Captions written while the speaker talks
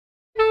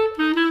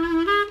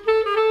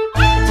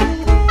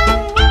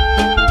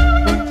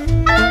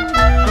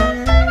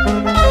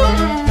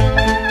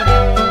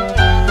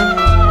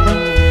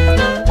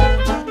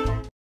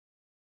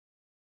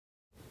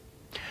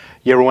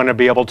You ever want to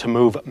be able to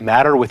move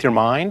matter with your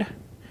mind?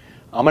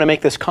 I'm going to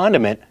make this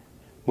condiment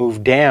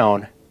move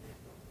down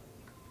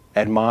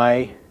at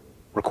my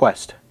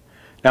request.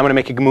 Now I'm going to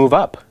make it move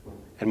up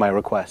at my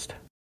request.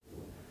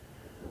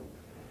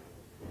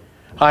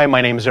 Hi, my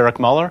name is Eric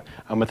Muller.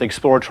 I'm with the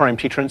Exploratorium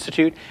Teacher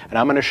Institute, and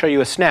I'm going to show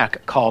you a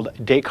snack called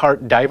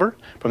Descartes Diver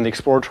from the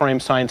Exploratorium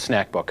Science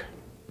Snack Book.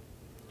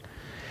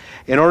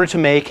 In order to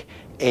make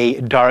a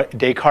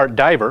Descartes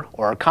Diver,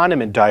 or a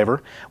condiment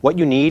diver, what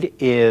you need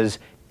is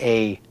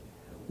a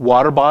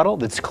water bottle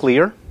that's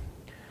clear,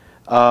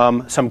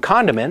 some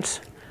condiments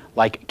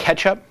like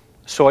ketchup,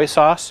 soy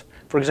sauce,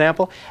 for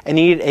example, and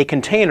you need a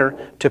container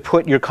to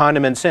put your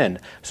condiments in.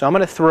 So I'm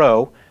going to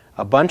throw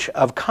a bunch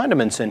of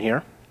condiments in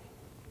here.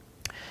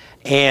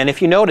 And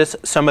if you notice,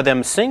 some of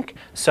them sink,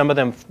 some of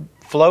them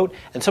float,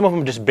 and some of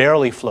them just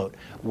barely float.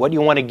 What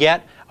you want to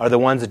get are the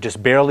ones that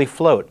just barely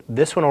float.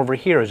 This one over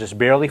here is just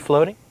barely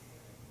floating.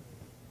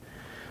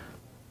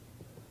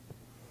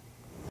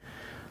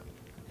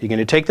 You're going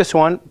to take this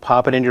one,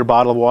 pop it into your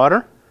bottle of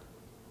water.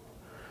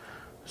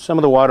 Some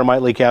of the water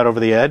might leak out over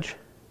the edge.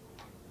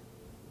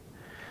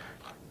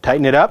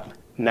 Tighten it up,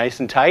 nice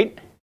and tight.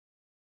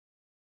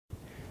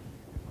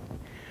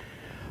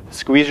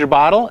 Squeeze your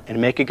bottle and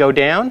make it go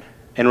down,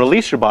 and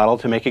release your bottle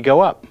to make it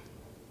go up.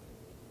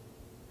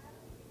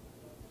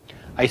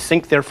 I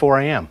sink, therefore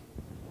I am.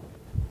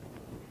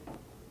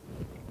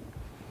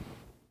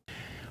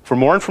 For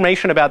more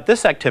information about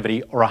this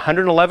activity, or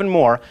 111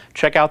 more,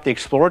 check out the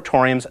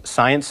Exploratorium's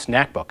Science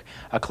Snack Book,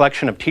 a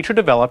collection of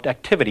teacher-developed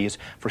activities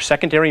for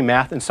secondary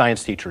math and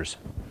science teachers.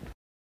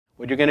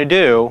 What you're going to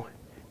do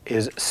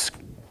is